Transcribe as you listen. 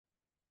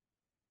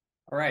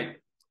All right,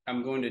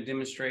 I'm going to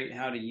demonstrate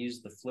how to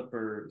use the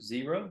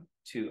FlipperZero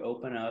to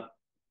open up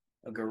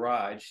a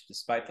garage,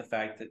 despite the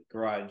fact that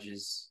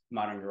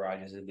modern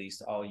garages at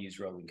least, all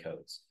use rolling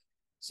codes.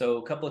 So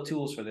a couple of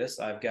tools for this.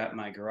 I've got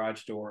my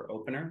garage door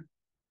opener,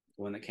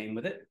 the one that came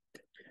with it.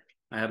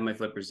 I have my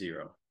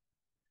FlipperZero.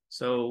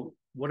 So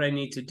what I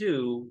need to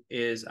do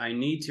is I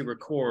need to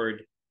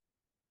record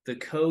the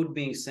code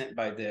being sent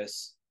by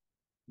this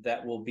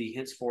that will be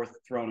henceforth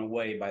thrown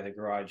away by the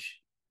garage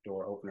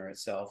door opener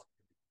itself.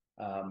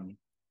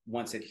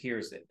 Once it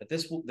hears it. But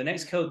the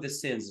next code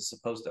this sends is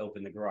supposed to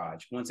open the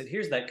garage. Once it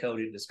hears that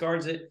code, it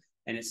discards it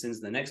and it sends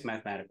the next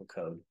mathematical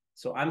code.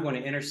 So I'm going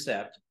to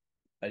intercept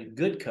a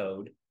good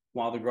code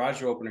while the garage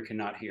door opener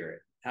cannot hear it.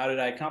 How did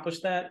I accomplish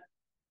that?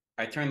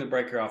 I turned the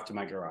breaker off to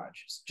my garage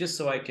just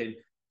so I could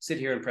sit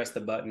here and press the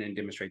button and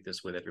demonstrate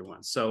this with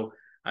everyone. So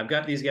I've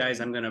got these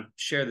guys. I'm going to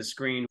share the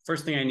screen.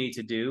 First thing I need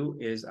to do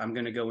is I'm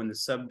going to go in the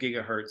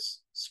sub-gigahertz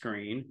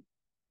screen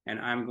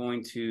and I'm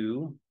going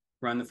to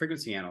run the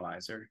frequency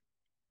analyzer.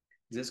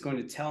 It's going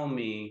to tell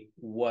me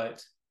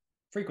what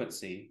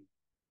frequency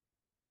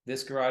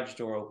this garage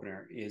door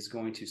opener is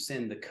going to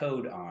send the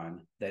code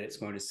on that it's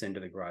going to send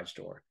to the garage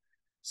door.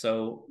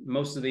 So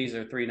most of these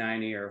are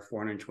 390 or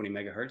 420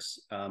 megahertz.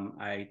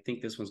 I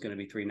think this one's going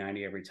to be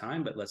 390 every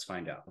time, but let's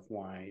find out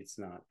why it's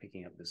not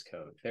picking up this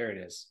code. There it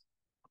is,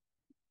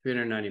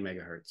 390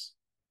 megahertz.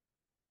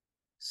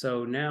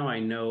 So now I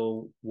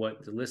know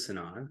what to listen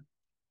on.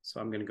 So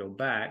I'm going to go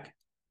back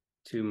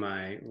to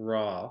my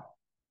raw.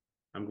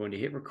 I'm going to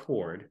hit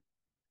record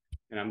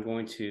and I'm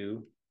going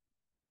to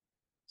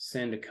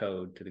send a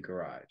code to the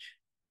garage.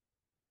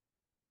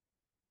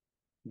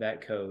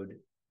 That code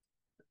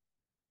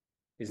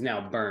is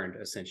now burned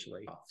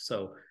essentially.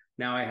 So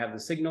now I have the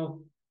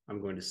signal.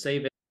 I'm going to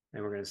save it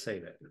and we're going to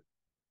save it.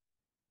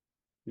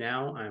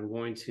 Now I'm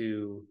going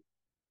to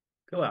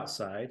go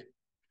outside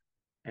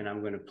and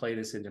I'm going to play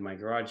this into my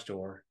garage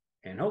door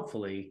and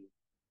hopefully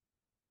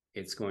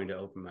it's going to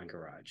open my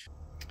garage.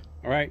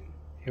 All right.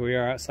 Here we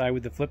are outside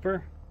with the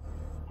flipper.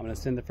 I'm going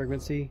to send the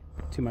frequency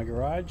to my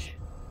garage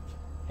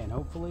and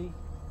hopefully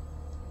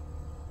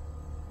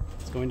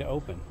it's going to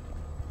open.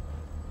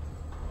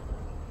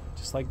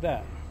 Just like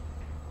that.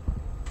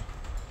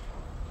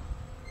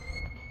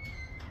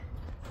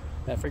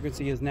 That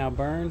frequency is now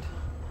burned.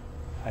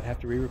 I'd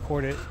have to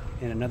re-record it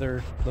in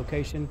another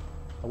location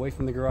away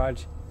from the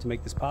garage to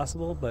make this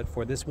possible, but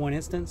for this one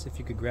instance, if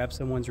you could grab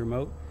someone's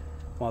remote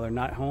while they're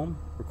not home,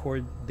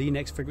 record the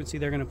next frequency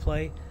they're going to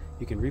play,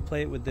 you can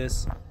replay it with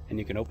this and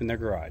you can open their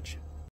garage.